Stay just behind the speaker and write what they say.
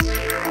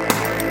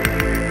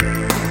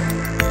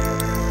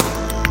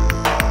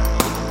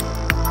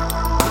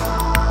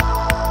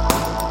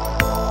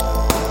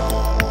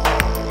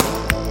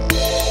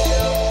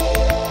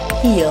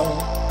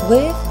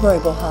with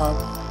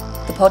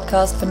RoboHub, the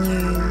podcast for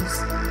news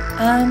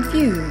and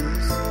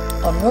views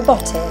on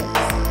robotics.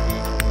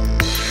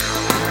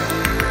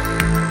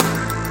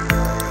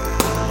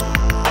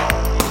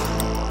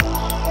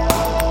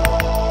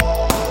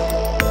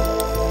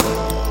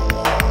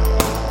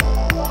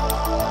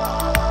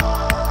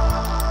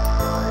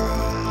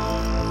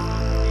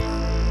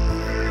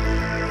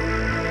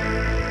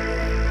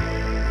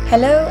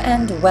 Hello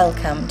and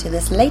welcome to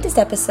this latest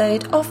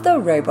episode of the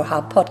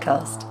RoboHub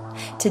podcast.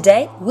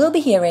 Today we'll be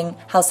hearing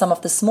how some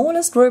of the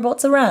smallest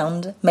robots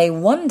around may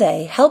one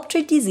day help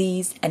treat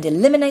disease and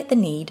eliminate the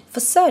need for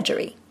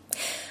surgery.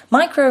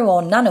 Micro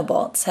or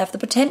nanobots have the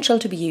potential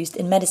to be used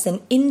in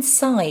medicine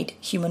inside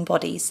human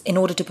bodies in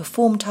order to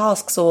perform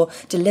tasks or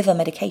deliver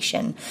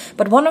medication.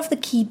 But one of the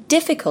key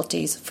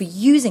difficulties for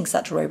using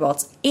such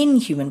robots in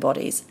human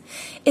bodies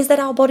is that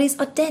our bodies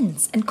are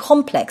dense and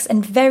complex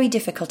and very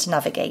difficult to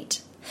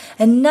navigate.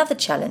 Another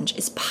challenge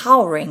is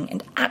powering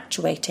and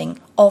actuating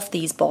of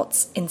these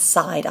bots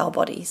inside our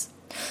bodies.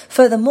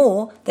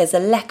 Furthermore, there's a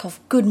lack of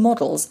good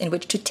models in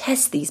which to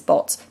test these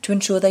bots to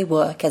ensure they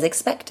work as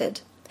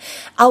expected.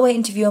 Our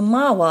interviewer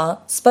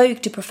Marwa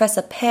spoke to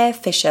Professor Per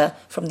Fischer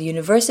from the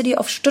University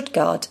of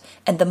Stuttgart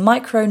and the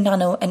Micro,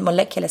 Nano and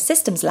Molecular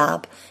Systems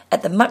Lab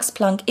at the Max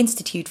Planck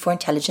Institute for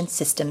Intelligent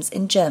Systems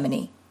in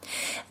Germany.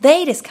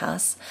 They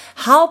discuss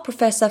how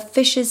Professor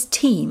Fischer's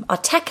team are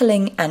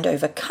tackling and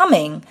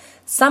overcoming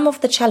some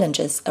of the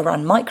challenges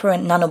around micro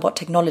and nanobot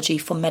technology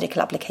for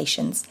medical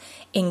applications,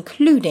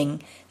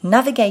 including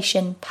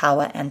navigation,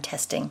 power and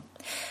testing,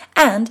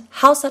 and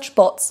how such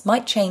bots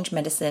might change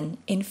medicine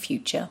in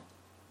future.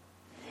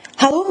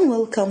 Hello and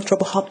welcome to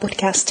RoboHub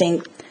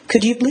Podcasting.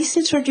 Could you please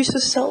introduce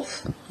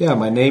yourself? Yeah,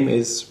 my name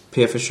is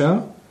Per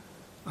Fischer.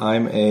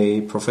 I'm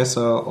a professor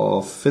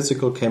of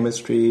physical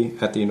chemistry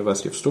at the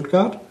University of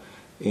Stuttgart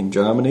in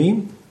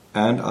Germany,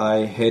 and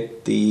I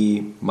head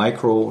the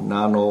Micro,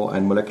 Nano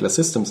and Molecular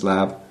Systems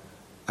Lab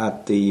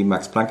at the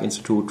Max Planck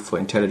Institute for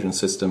Intelligent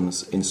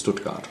Systems in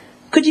Stuttgart.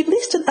 Could you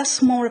please tell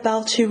us more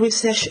about your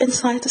research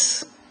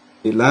insights?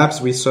 The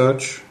lab's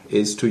research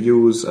is to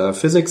use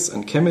physics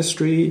and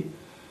chemistry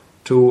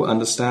to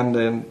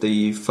understand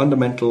the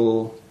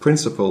fundamental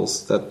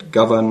principles that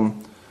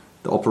govern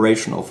the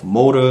operation of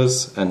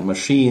motors and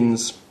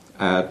machines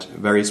at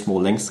very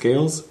small length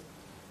scales,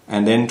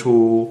 and then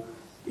to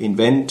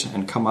invent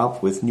and come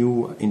up with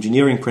new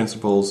engineering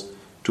principles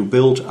to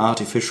build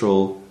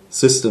artificial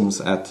systems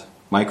at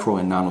micro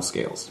and nano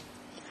scales.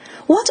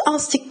 What are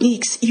the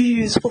techniques you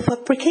use for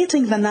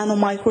fabricating the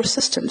nano-micro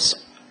systems?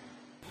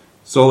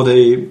 So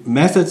the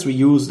methods we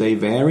use, they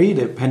vary,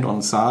 they depend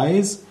on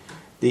size.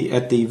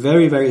 At the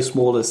very, very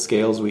smallest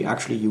scales, we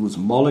actually use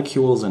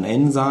molecules and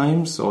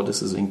enzymes. So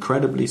this is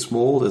incredibly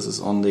small. This is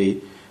on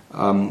the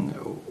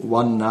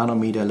 1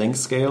 nanometer length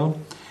scale.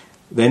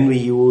 Then we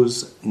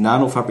use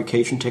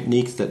nanofabrication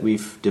techniques that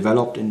we've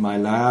developed in my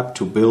lab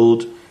to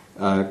build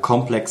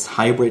complex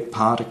hybrid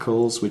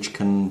particles which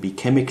can be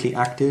chemically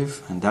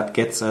active. And that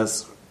gets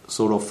us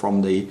sort of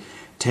from the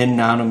 10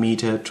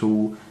 nanometer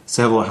to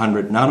several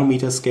hundred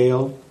nanometer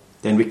scale.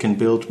 Then we can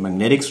build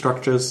magnetic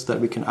structures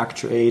that we can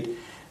actuate.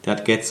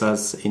 That gets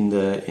us in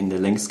the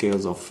length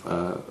scales of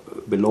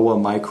below a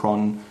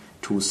micron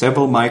to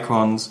several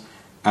microns.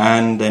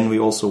 And then we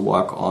also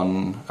work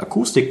on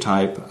acoustic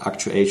type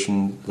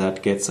actuation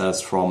that gets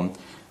us from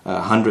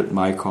 100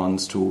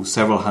 microns to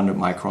several hundred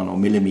micron or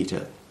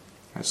millimeter.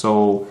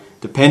 So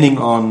depending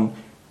on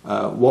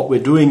what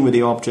we're doing with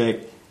the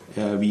object,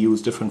 we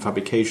use different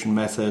fabrication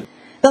methods.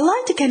 The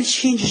light can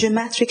change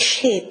geometric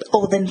shape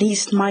of the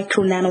least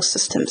micro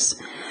nanosystems.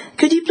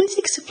 Could you please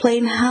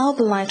explain how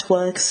the light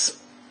works?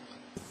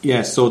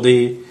 Yes, so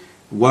the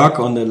work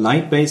on the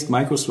light-based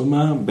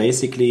microswimmer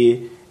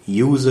basically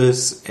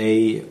uses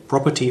a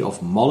property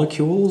of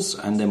molecules,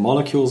 and the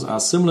molecules are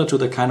similar to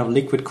the kind of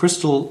liquid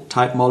crystal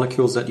type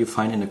molecules that you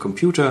find in a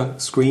computer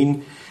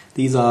screen.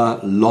 These are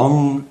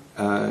long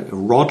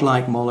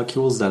rod-like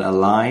molecules that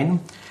align,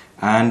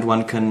 and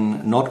one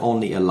can not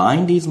only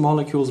align these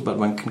molecules, but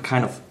one can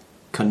kind of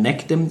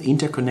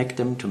interconnect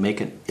them to make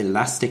an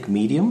elastic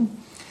medium.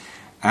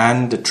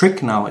 And the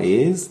trick now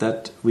is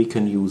that we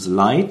can use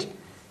light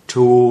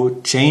to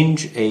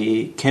change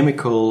a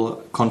chemical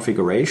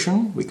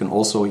configuration. We can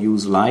also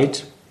use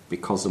light,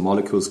 because the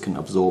molecules can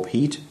absorb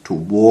heat, to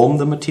warm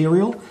the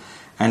material.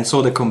 And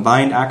so the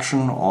combined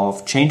action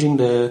of changing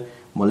the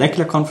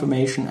molecular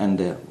conformation and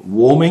the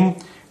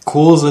warming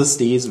causes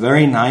these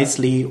very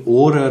nicely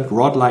ordered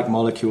rod-like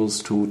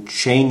molecules to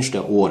change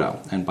the order.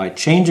 And by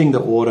changing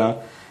the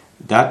order,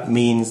 that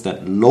means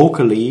that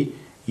locally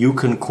you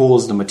can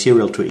cause the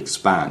material to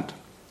expand.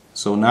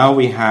 So now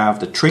we have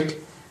the trick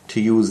to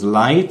use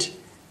light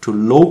to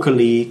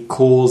locally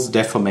cause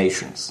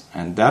deformations,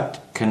 and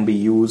that can be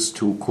used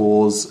to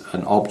cause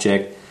an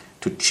object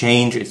to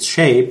change its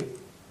shape,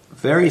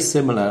 very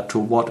similar to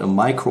what a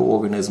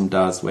microorganism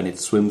does when it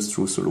swims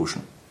through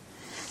solution.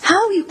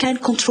 How you can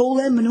control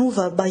and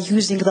maneuver by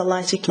using the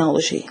light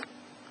technology?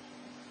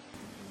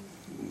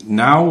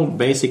 Now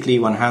basically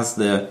one has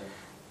the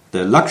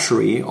the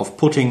luxury of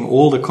putting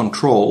all the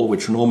control,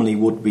 which normally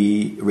would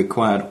be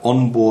required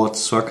onboard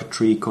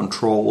circuitry,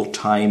 control,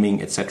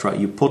 timing, etc.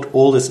 You put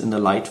all this in the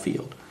light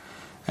field.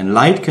 And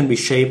light can be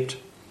shaped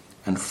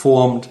and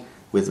formed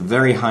with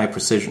very high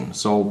precision.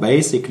 So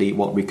basically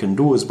what we can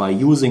do is by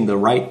using the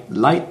right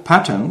light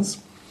patterns,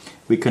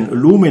 we can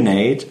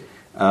illuminate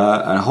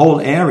a whole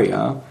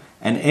area,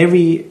 and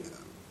every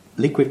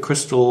liquid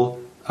crystal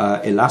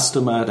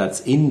elastomer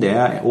that's in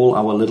there, all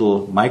our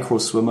little micro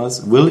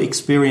swimmers, will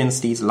experience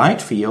these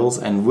light fields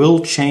and will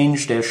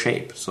change their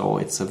shape. So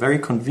it's a very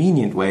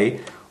convenient way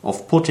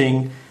of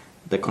putting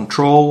the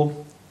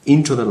control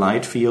into the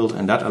light field,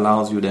 and that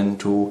allows you then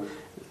to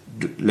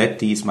let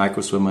these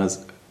micro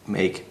swimmers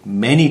make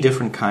many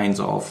different kinds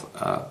of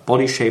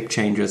body shape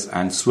changes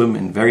and swim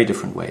in very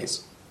different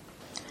ways.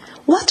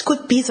 What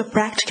could be the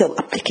practical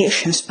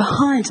applications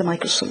behind the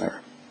microswimmer?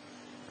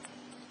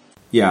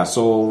 Yeah,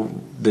 so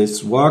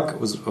this work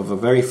was of a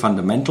very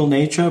fundamental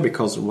nature,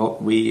 because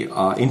what we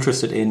are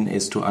interested in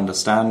is to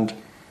understand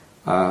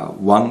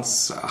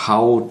once,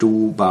 how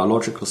do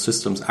biological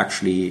systems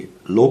actually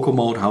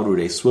locomote, how do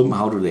they swim,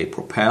 how do they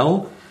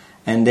propel,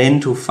 and then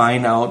to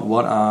find out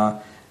what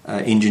are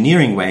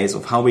engineering ways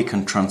of how we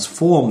can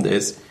transform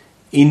this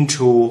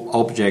into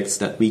objects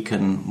that we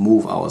can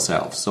move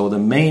ourselves. So the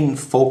main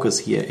focus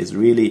here is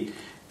really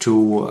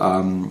to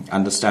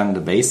understand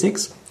the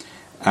basics.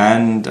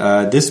 And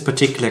this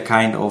particular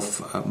kind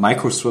of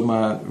micro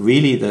swimmer,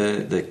 really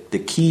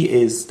the key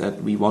is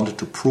that we wanted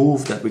to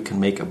prove that we can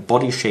make a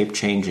body shape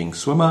changing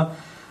swimmer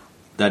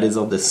that is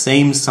of the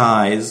same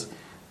size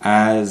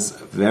as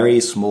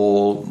very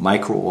small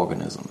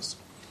microorganisms.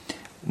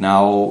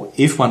 Now,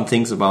 if one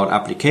thinks about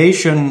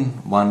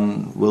application,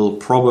 one will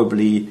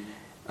probably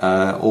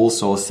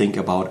also think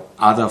about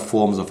other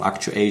forms of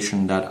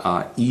actuation that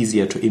are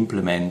easier to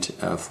implement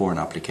for an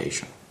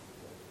application.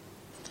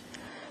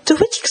 To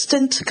which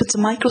extent could the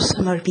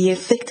microswimmer be an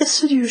effective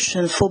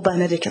solution for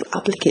biomedical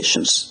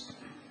applications?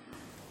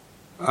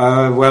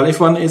 Well,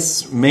 if one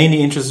is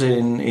mainly interested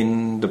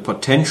in the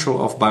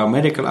potential of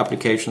biomedical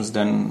applications,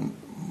 then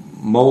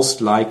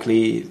most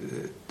likely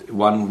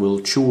one will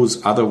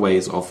choose other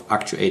ways of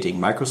actuating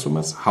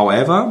microswimmers.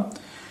 However,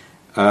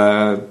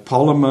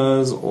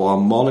 polymers or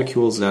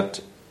molecules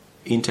that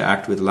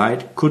interact with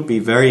light could be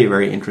very,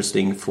 very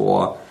interesting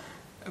for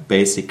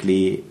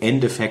basically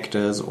end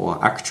effectors or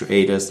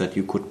actuators that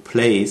you could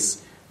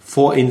place,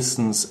 for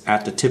instance,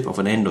 at the tip of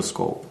an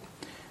endoscope,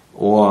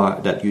 or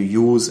that you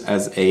use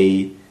as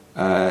a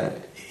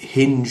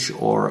hinge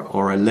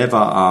or a lever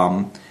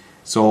arm.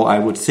 So I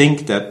would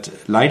think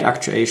that light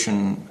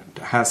actuation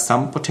has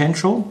some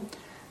potential.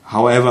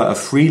 However, a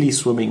freely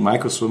swimming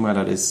microswimmer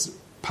that is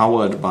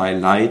powered by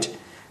light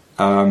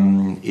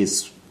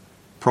is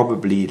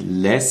probably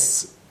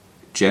less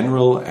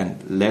general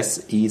and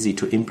less easy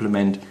to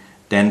implement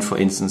than, for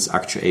instance,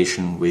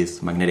 actuation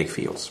with magnetic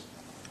fields.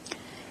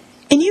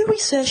 In your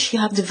research, you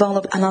have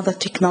developed another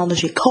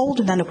technology called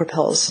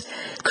nanopropellers.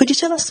 Could you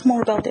tell us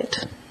more about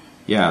it?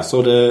 Yeah,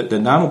 so the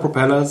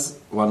nanopropellers,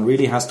 one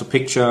really has to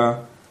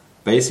picture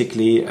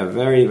basically a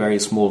very, very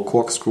small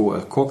corkscrew,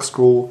 a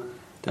corkscrew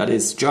that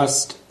is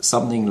just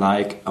something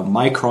like a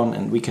micron,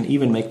 and we can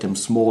even make them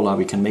smaller.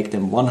 We can make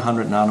them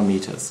 100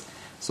 nanometers.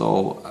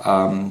 So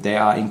they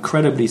are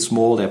incredibly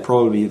small. They're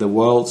probably the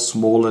world's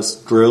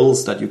smallest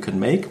drills that you can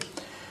make.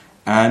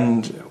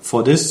 And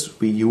for this,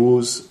 we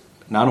use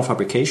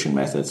nanofabrication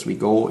methods. We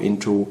go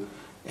into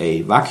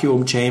a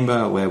vacuum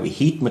chamber where we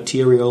heat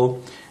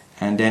material,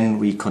 and then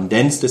we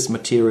condense this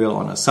material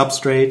on a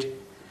substrate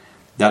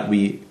that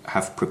we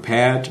have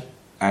prepared,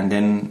 and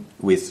then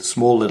with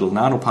small little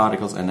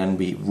nanoparticles, and then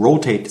we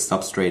rotate the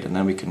substrate, and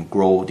then we can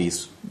grow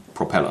these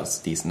propellers,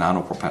 these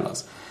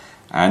nanopropellers.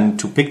 And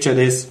to picture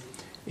this,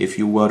 if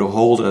you were to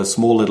hold a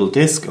small little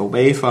disc, a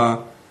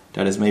wafer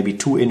that is maybe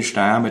 2-inch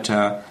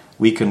diameter,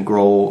 we can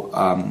grow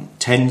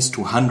tens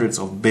to hundreds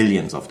of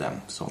billions of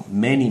them, so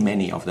many,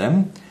 many of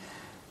them.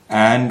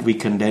 And we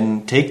can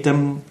then take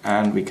them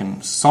and we can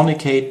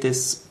sonicate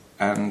this,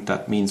 and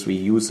that means we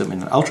use them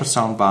in an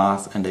ultrasound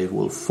bath, and they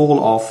will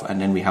fall off,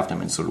 and then we have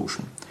them in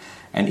solution.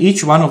 And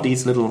each one of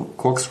these little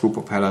corkscrew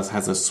propellers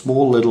has a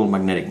small little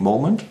magnetic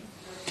moment,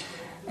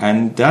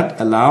 and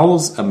that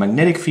allows a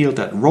magnetic field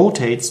that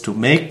rotates to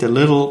make the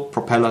little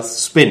propellers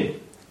spin.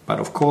 But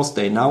of course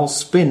they now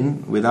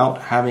spin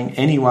without having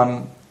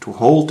anyone to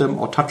hold them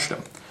or touch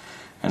them.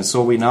 And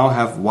so we now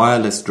have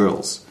wireless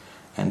drills.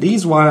 And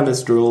these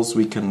wireless drills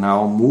we can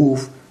now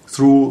move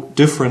through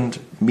different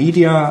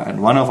media,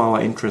 and one of our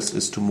interests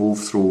is to move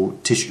through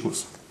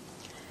tissues.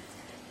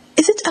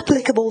 Is it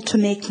applicable to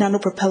make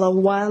nanopropeller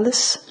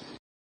wireless?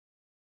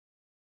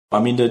 I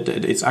mean,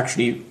 it's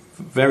actually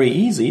very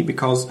easy,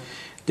 because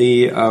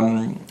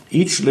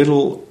each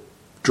little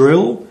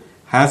drill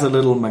has a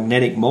little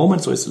magnetic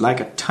moment, so it's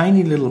like a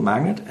tiny little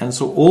magnet, and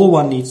so all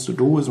one needs to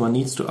do is one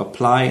needs to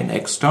apply an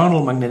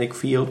external magnetic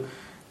field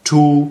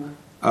to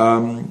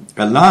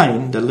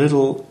align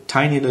the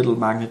tiny little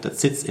magnet that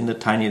sits in the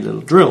tiny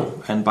little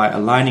drill. And by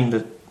aligning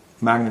the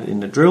magnet in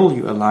the drill,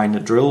 you align the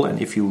drill,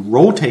 and if you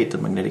rotate the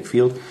magnetic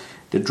field,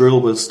 the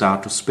drill will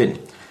start to spin.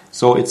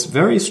 So it's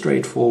very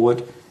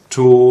straightforward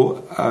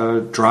to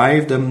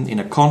drive them in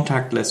a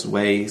contactless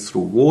way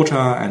through water,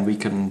 and we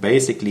can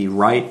basically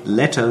write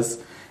letters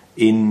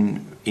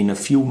in a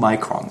few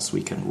microns.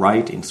 We can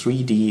write in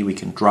 3D, we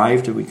can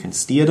drive them, we can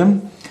steer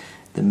them.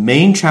 The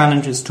main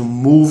challenge is to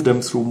move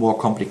them through more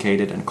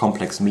complicated and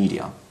complex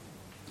media.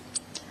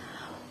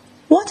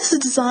 What is the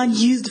design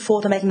used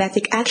for the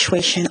magnetic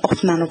actuation of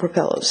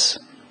nanopropellers?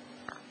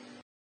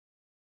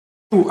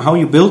 How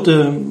you build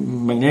the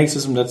magnetic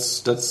system,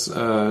 there's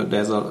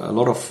a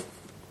lot of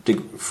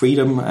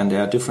freedom, and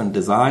there are different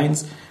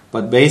designs.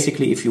 But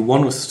basically, if you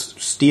want to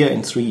steer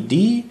in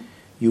 3D,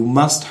 you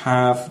must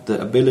have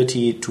the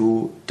ability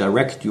to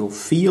direct your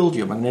field,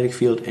 your magnetic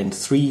field, in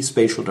 3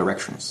 spatial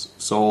directions.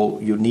 So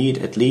you need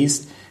at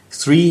least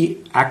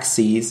 3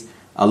 axes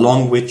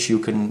along which you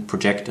can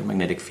project a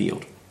magnetic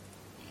field.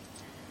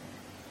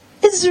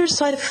 Is there a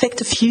side effect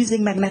of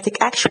using magnetic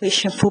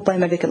actuation for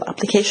biomedical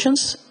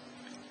applications?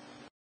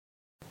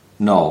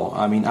 No,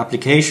 I mean,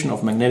 application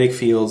of magnetic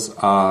fields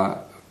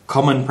are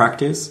common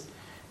practice.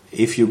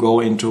 If you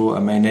go into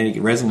a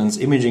magnetic resonance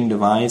imaging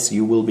device,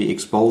 you will be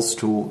exposed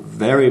to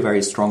very,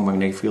 very strong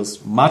magnetic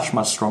fields, much,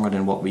 much stronger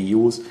than what we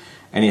use,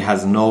 and it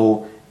has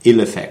no ill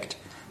effect.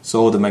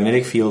 So the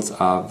magnetic fields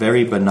are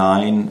very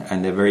benign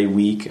and they're very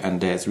weak, and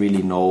there's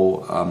really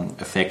no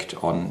effect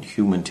on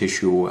human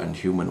tissue and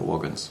human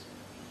organs.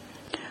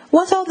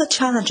 What are the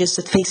challenges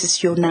that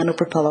faces your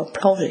nanopropeller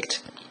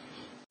project?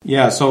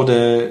 Yeah, so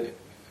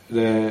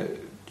the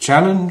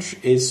challenge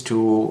is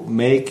to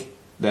make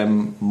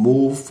them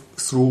move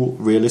through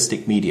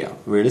realistic media.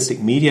 Realistic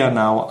media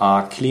now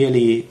are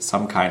clearly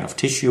some kind of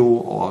tissue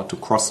or to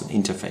cross an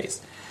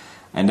interface.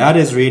 And that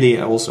is really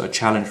also a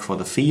challenge for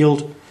the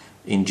field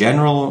in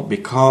general,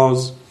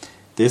 because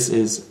this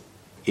is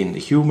in the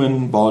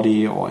human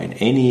body or in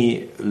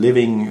any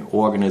living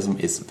organism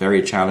is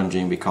very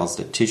challenging, because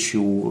the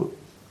tissue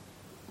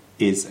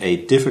is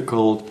a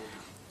difficult,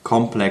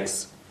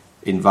 complex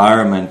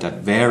environment that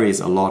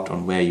varies a lot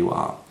on where you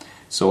are.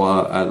 So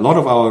a lot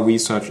of our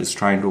research is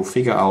trying to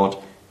figure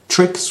out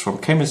tricks from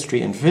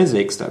chemistry and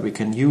physics that we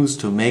can use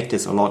to make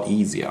this a lot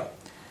easier.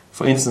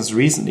 For instance,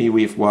 recently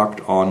we've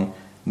worked on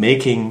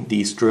making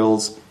these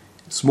drills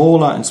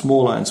smaller and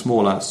smaller and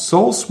smaller,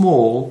 so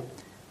small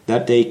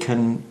that they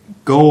can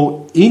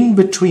go in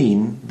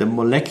between the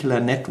molecular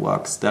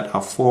networks that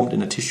are formed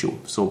in a tissue.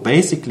 So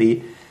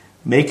basically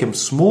make them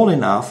small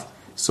enough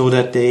so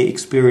that they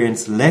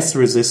experience less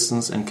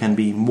resistance and can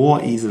be more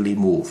easily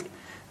moved.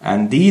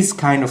 And these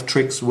kind of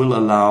tricks will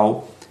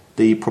allow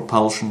the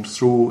propulsion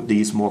through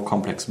these more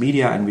complex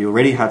media, and we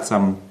already had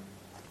some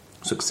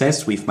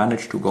success. We've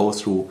managed to go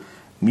through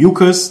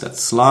mucus, that's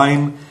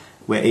slime.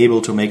 We're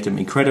able to make them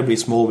incredibly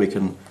small. We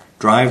can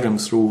drive them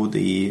through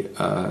the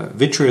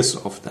vitreous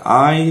of the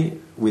eye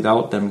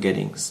without them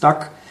getting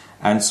stuck.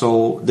 And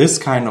so this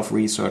kind of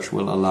research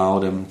will allow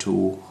them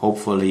to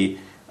hopefully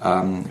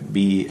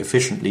be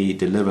efficiently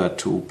delivered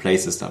to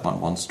places that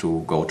one wants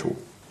to go to.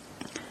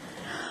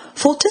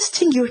 For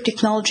testing your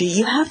technology,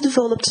 you have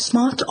developed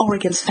Smart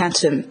Organs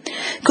Phantom.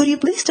 Could you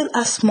please tell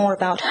us more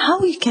about how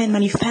you can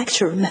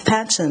manufacture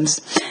phantoms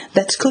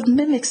that could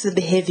mimic the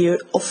behavior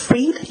of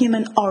real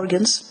human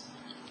organs?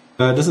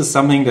 This is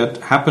something that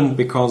happened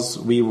because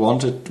we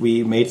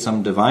made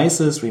some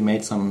devices, we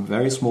made some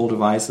very small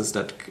devices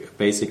that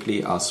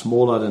basically are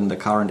smaller than the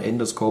current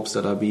endoscopes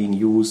that are being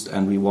used,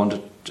 and we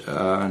wanted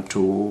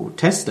to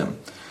test them.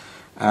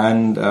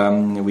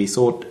 And we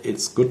thought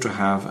it's good to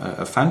have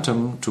a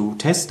phantom to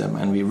test them,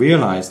 and we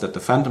realized that the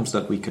phantoms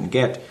that we can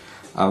get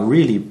are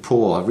really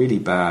poor, really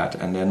bad,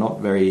 and they're not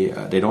very.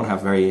 They don't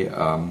have very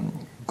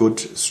good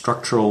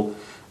structural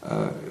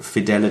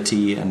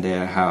fidelity, and they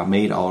are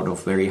made out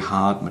of very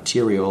hard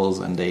materials,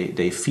 and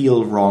they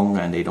feel wrong,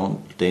 and they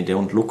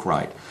don't look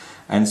right.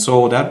 And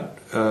so that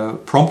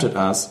prompted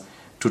us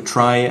to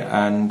try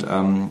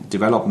and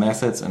develop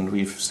methods, and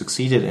we've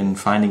succeeded in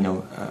finding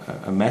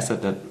a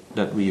method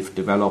that we've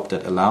developed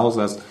that allows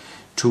us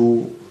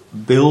to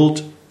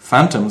build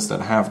phantoms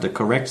that have the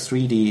correct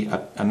 3D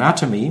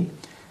anatomy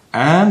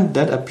and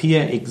that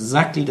appear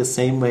exactly the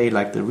same way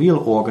like the real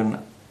organ,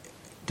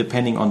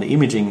 depending on the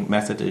imaging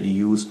method that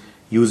you use,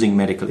 using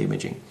medical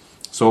imaging.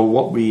 So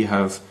what we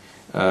have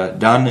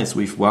done is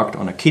we've worked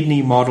on a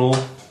kidney model,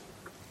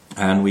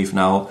 and we've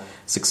now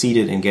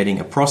succeeded in getting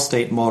a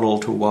prostate model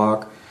to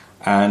work,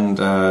 and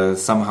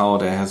somehow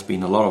there has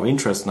been a lot of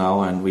interest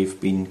now, and we've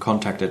been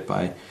contacted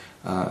by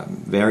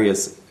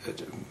various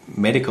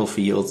medical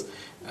fields,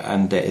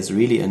 and there is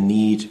really a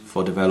need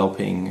for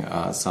developing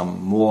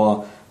some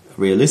more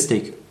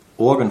realistic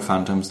organ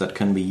phantoms that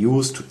can be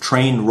used to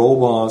train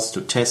robots,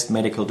 to test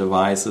medical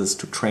devices,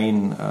 to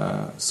train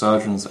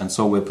surgeons, and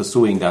so we're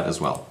pursuing that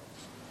as well.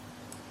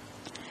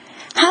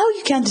 How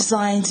you can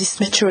design this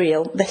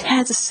material that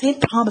has the same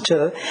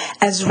parameter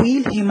as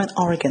real human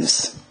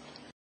organs?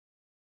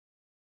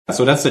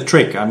 So that's the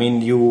trick. I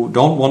mean, you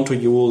don't want to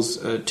use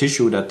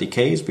tissue that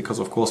decays, because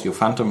of course your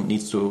phantom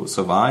needs to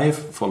survive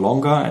for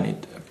longer,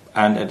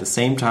 and at the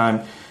same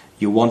time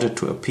you want it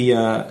to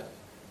appear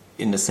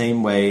in the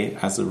same way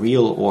as a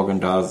real organ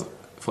does,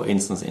 for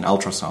instance, in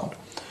ultrasound.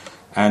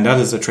 And that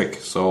is a trick.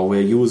 So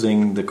we're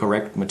using the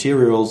correct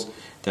materials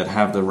that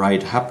have the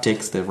right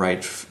haptics, the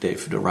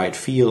right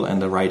feel,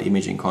 and the right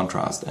imaging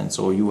contrast. And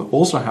so you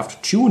also have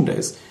to tune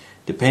this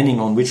depending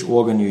on which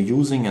organ you're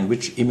using and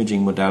which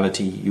imaging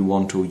modality you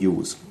want to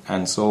use.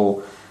 And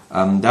so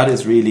that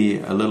is really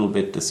a little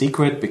bit the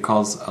secret,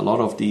 because a lot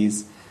of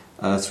these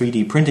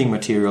 3D printing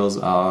materials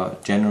are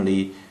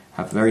generally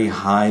have very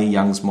high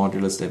Young's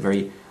modulus. They're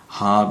very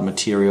hard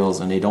materials,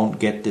 and they don't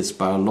get this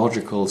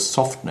biological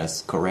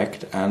softness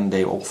correct, and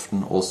they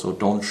often also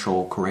don't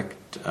show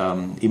correct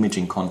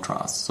imaging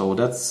contrast. So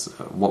that's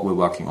what we're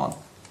working on.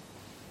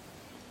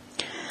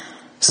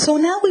 So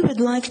now we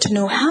would like to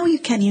know how you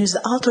can use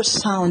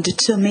ultrasound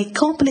to make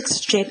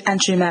complex shape and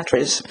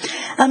geometries,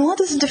 and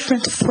what is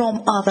different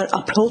from other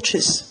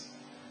approaches.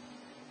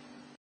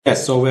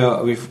 Yes,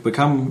 so we've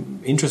become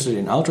interested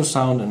in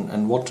ultrasound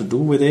and what to do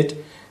with it,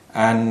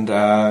 and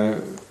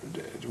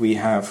we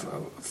have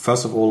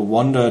first of all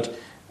wondered,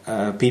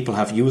 people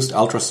have used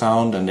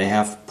ultrasound and they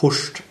have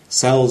pushed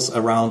cells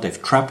around,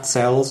 they've trapped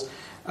cells,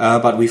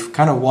 but we've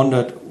kind of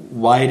wondered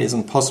why it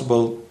isn't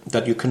possible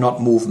that you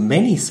cannot move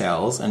many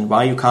cells, and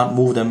why you can't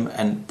move them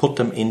and put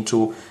them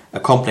into a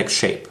complex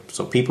shape.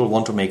 So people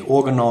want to make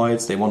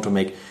organoids, they want to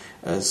make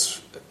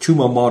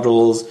tumor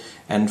models,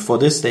 and for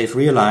this they've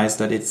realized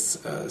that it's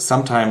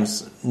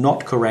sometimes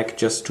not correct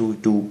just to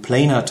do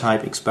planar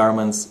type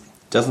experiments.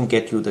 Doesn't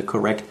get you the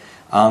correct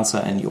answer,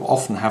 and you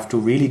often have to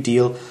really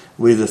deal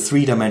with a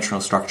three-dimensional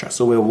structure.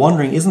 So we're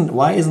wondering,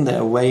 why isn't there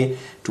a way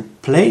to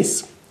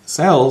place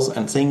cells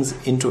and things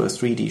into a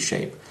 3D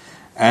shape?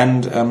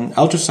 And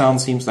ultrasound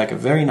seems like a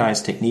very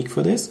nice technique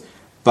for this,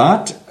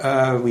 but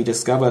we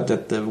discovered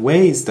that the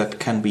ways that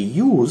can be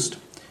used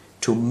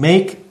to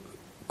make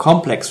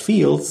complex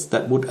fields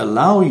that would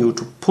allow you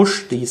to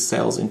push these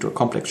cells into a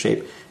complex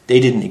shape,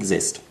 they didn't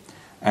exist.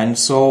 And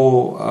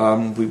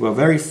so we were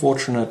very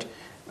fortunate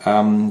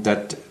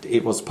that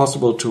it was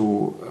possible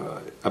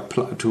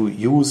to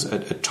use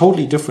a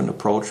totally different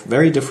approach,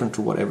 very different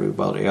to what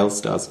everybody else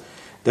does,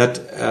 that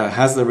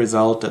has the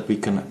result that we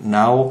can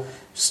now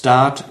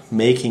start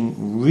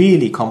making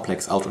really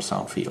complex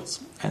ultrasound fields.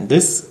 And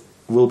this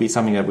will be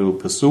something that we will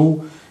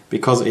pursue,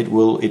 because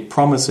it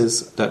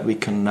promises that we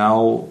can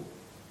now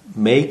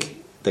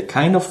make the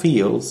kind of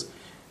fields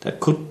that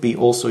could be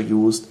also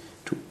used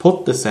to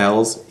put the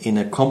cells in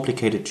a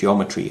complicated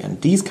geometry.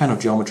 And these kind of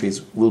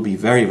geometries will be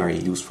very, very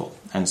useful.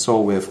 And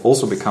so we've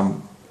also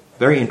become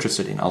very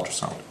interested in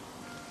ultrasound.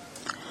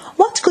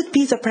 What could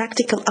be the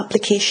practical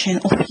application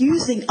of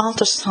using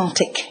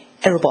ultrasonic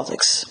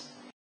robotics?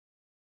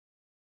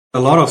 A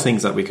lot of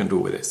things that we can do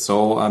with this.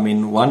 So,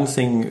 one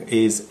thing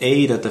is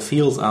that the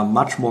fields are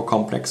much more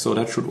complex, so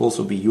that should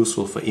also be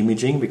useful for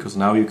imaging, because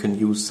now you can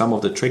use some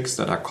of the tricks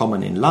that are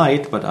common in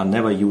light but are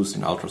never used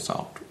in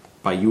ultrasound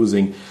by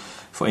using,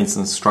 for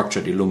instance,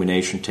 structured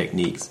illumination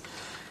techniques.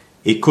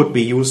 It could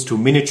be used to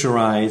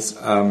miniaturize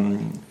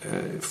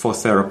for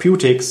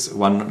therapeutics.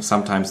 One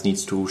sometimes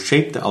needs to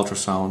shape the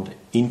ultrasound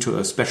into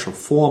a special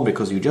form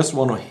because you just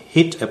want to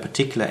hit a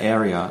particular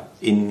area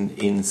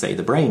in say,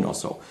 the brain or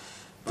so.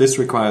 This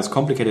requires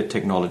complicated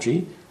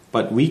technology,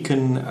 but we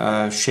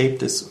can shape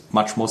this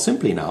much more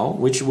simply now,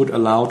 which would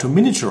allow to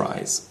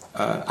miniaturize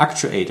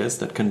actuators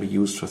that can be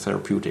used for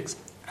therapeutics.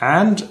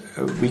 And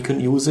we can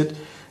use it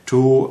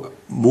to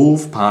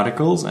move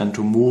particles and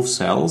to move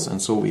cells,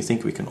 and so we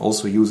think we can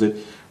also use it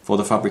for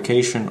the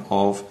fabrication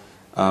of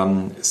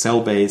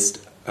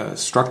cell-based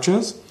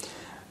structures.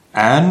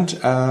 And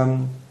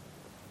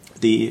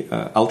the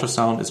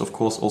ultrasound is, of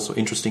course, also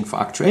interesting for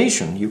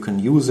actuation. You can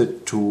use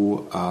it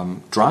to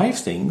drive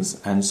things,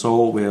 and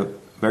so we're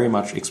very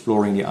much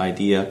exploring the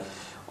idea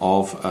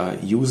of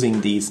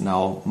using these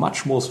now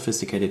much more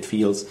sophisticated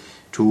fields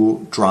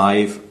to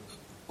drive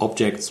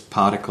objects,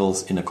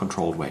 particles in a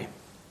controlled way.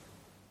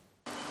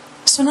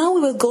 So now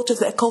we will go to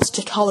the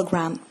acoustic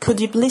hologram. Could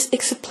you please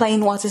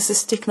explain what is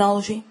this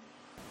technology?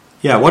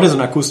 Yeah, what is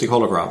an acoustic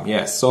hologram?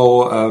 Yes,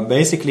 so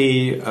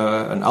basically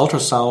an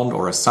ultrasound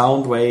or a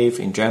sound wave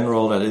in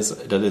general, that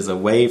is a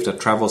wave that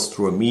travels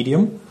through a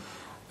medium.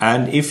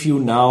 And if you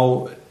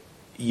now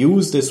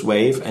use this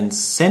wave and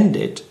send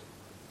it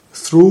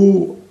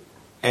through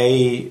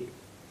a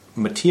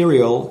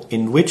material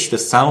in which the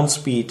sound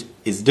speed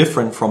is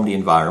different from the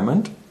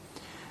environment,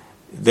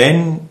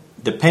 then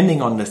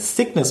depending on the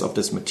thickness of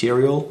this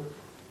material,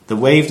 the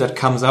wave that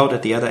comes out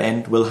at the other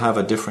end will have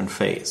a different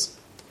phase.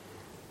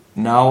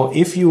 Now,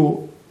 if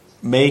you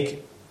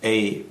make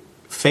a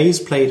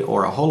faceplate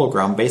or a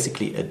hologram,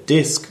 basically a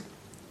disc,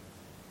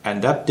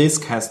 and that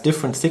disc has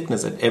different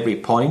thickness at every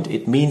point,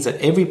 it means at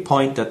every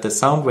point that the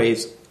sound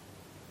waves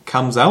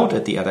comes out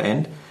at the other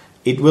end,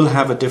 it will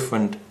have a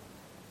different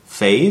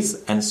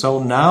phase. And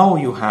so now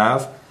you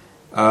have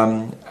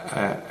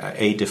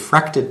a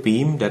diffracted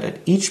beam that at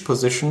each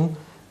position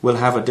will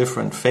have a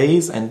different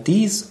phase, and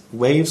these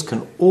waves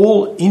can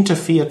all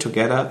interfere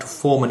together to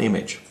form an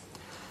image.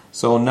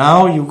 So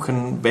now you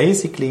can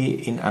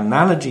basically, in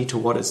analogy to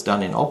what is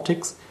done in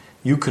optics,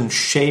 you can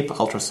shape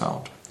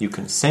ultrasound. You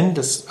can send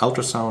this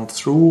ultrasound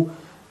through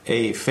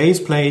a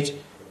faceplate,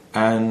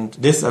 and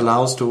this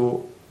allows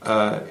to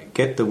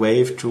get the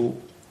wave to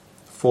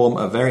form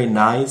a very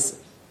nice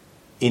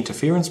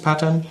interference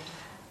pattern,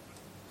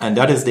 and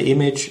that is the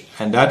image,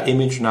 and that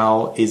image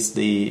now is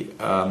the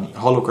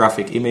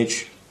holographic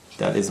image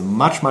that is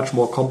much, much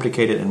more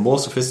complicated and more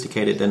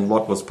sophisticated than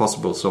what was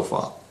possible so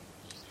far.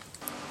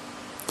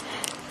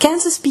 Can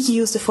this be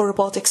used for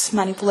robotics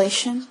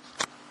manipulation?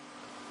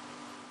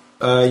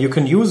 You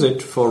can use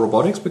it for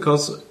robotics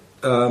because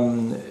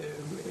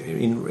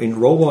in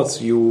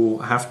robots you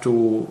have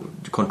to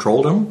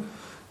control them,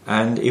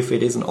 and if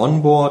it is an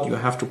onboard, you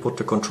have to put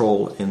the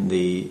control in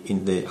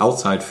the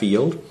outside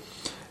field.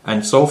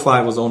 And so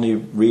far it was only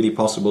really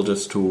possible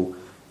just to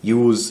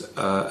use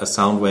a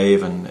sound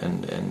wave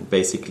and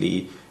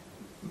basically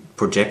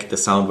project the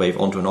sound wave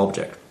onto an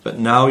object. But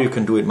now you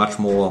can do it much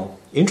more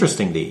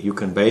interestingly. You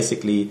can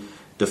basically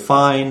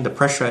define the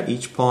pressure at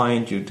each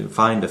point, you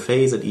define the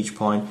phase at each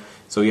point,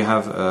 so you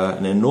have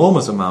an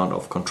enormous amount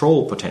of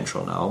control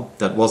potential now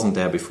that wasn't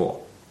there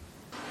before.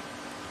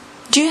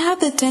 Do you have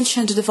the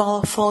intention to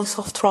develop a fully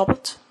soft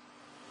robot?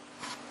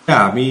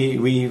 Yeah,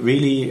 we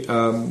really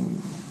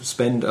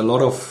spend a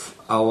lot of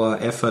our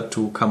effort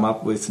to come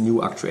up with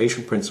new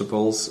actuation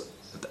principles,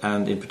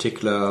 and in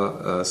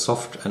particular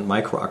soft and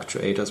micro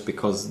actuators,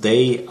 because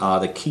they are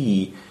the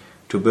key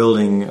to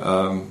building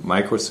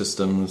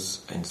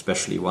microsystems, and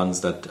especially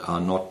ones that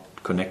are not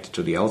connected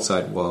to the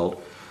outside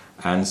world.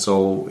 And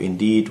so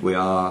indeed we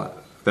are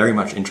very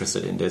much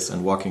interested in this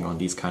and working on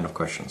these kind of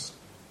questions.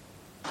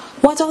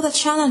 What are the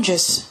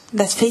challenges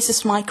that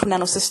faces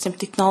micro-nano system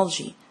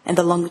technology in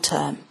the longer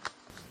term?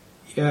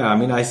 Yeah, I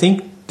mean, I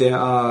think there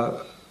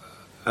are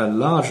a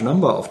large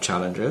number of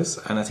challenges,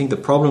 and I think the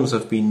problems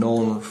have been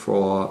known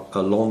for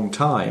a long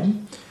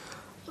time.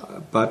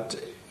 But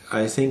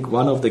I think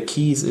one of the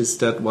keys is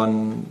that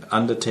one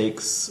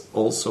undertakes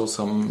also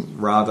some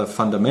rather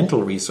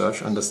fundamental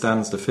research,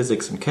 understands the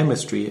physics and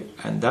chemistry,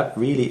 and that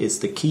really is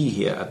the key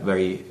here at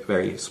very,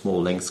 very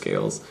small length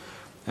scales.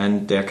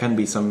 And there can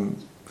be some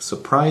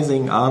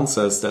surprising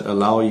answers that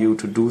allow you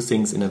to do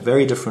things in a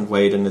very different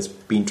way than it's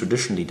been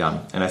traditionally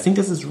done. And I think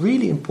this is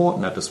really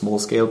important at a small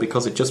scale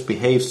because it just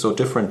behaves so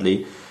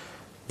differently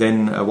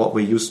than what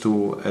we're used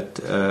to at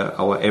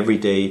our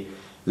everyday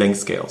length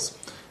scales.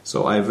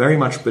 So I very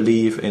much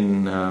believe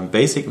in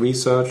basic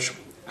research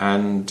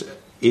and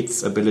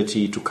its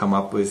ability to come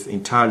up with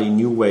entirely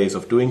new ways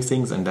of doing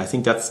things, and I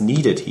think that's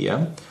needed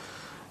here.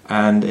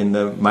 And in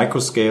the micro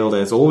scale,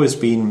 there's always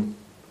been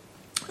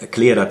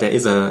clear that there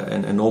is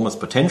an enormous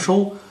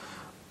potential,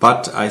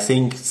 but I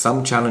think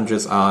some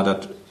challenges are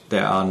that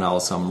there are now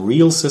some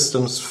real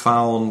systems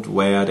found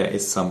where there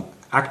is some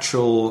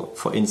actual,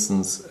 for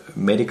instance,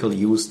 medical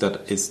use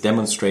that is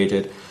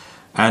demonstrated,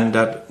 and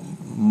that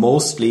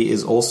mostly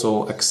is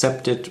also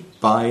accepted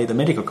by the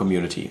medical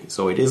community.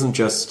 So it isn't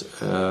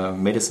just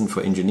medicine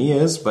for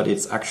engineers, but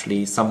it's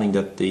actually something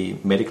that the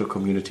medical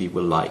community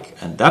will like.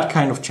 And that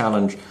kind of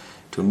challenge,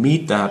 to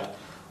meet that,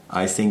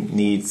 I think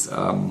needs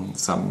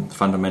some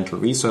fundamental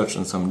research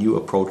and some new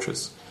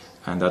approaches.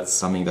 And that's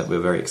something that we're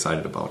very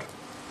excited about.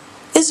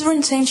 Is there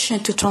intention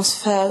to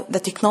transfer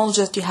the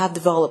technology that you have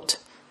developed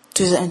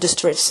to the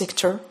industrial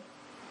sector?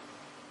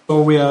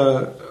 So we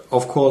are,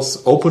 of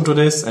course, open to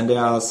this, and there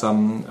are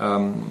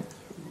some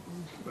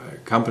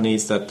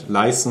companies that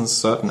license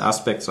certain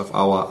aspects of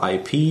our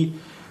IP.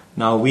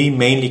 Now, we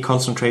mainly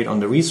concentrate on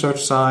the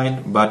research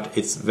side, but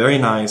it's very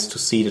nice to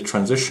see the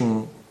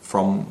transition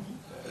from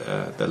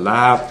the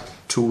lab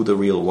to the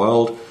real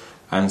world,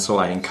 and so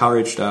I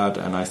encourage that,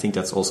 and I think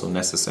that's also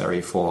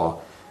necessary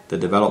for the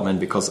development,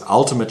 because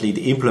ultimately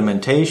the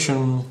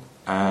implementation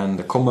and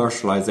the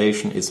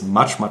commercialization is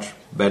much, much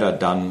better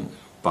done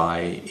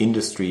by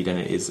industry than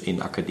it is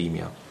in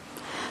academia.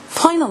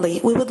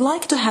 Finally, we would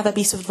like to have a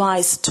piece of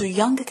advice to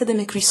young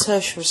academic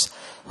researchers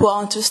who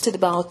are interested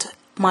about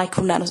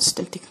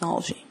micro-nanosystem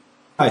technology.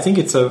 I think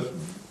it's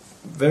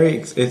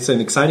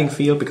an exciting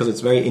field because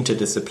it's very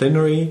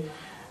interdisciplinary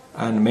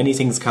and many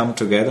things come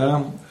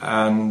together,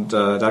 and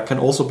that can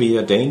also be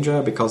a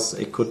danger because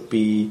it could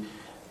be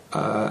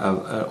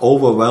an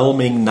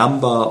overwhelming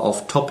number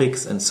of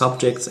topics and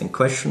subjects and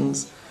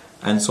questions.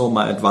 And so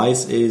my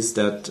advice is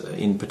that,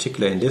 in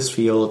particular in this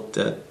field,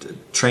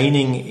 that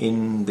training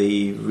in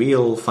the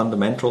real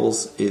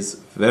fundamentals is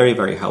very,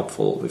 very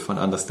helpful. If one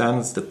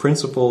understands the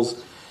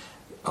principles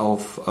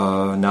of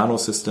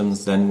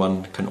nanosystems, then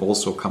one can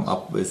also come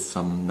up with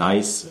some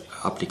nice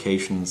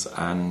applications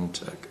and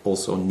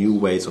also new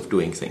ways of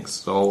doing things.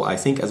 So I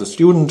think as a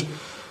student,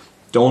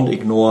 don't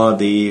ignore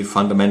the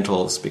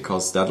fundamentals,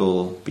 because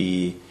that'll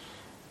be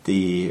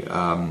the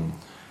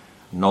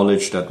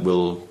knowledge that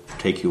will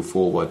take you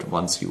forward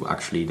once you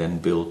actually then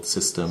build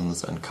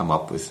systems and come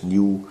up with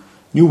new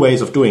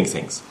ways of doing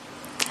things.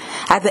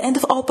 At the end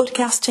of our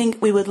podcasting,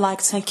 we would like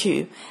to thank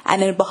you.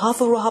 And on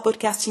behalf of our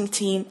podcasting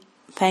team,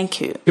 thank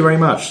you. Thank you very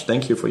much.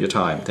 Thank you for your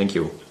time. Thank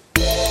you.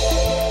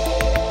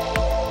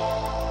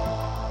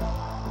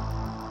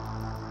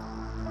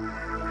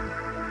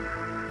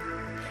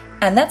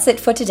 And that's it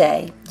for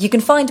today. You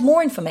can find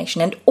more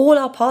information and all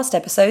our past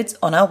episodes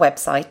on our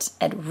website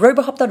at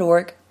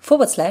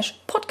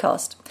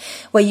robohub.org/podcast,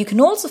 where you can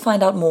also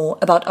find out more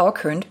about our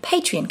current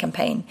Patreon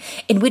campaign,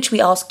 in which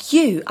we ask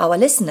you, our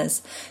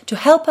listeners, to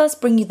help us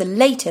bring you the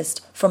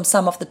latest from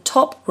some of the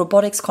top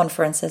robotics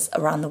conferences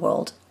around the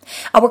world.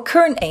 Our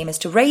current aim is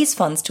to raise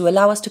funds to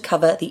allow us to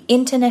cover the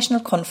International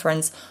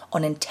Conference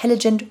on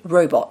Intelligent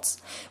Robots,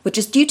 which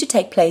is due to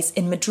take place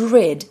in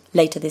Madrid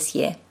later this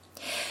year.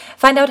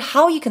 Find out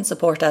how you can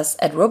support us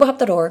at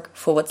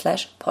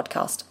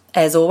robohub.org/podcast.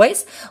 As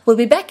always, we'll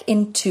be back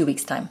in 2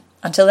 weeks' time.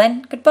 Until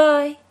then,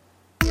 goodbye.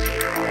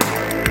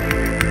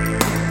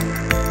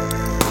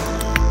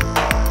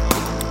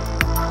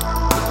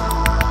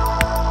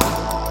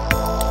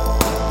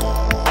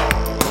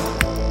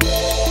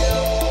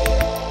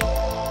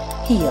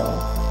 Heal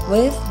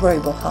with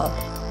RoboHub,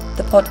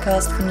 the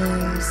podcast for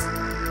news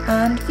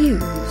and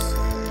views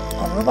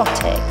on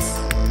robotics.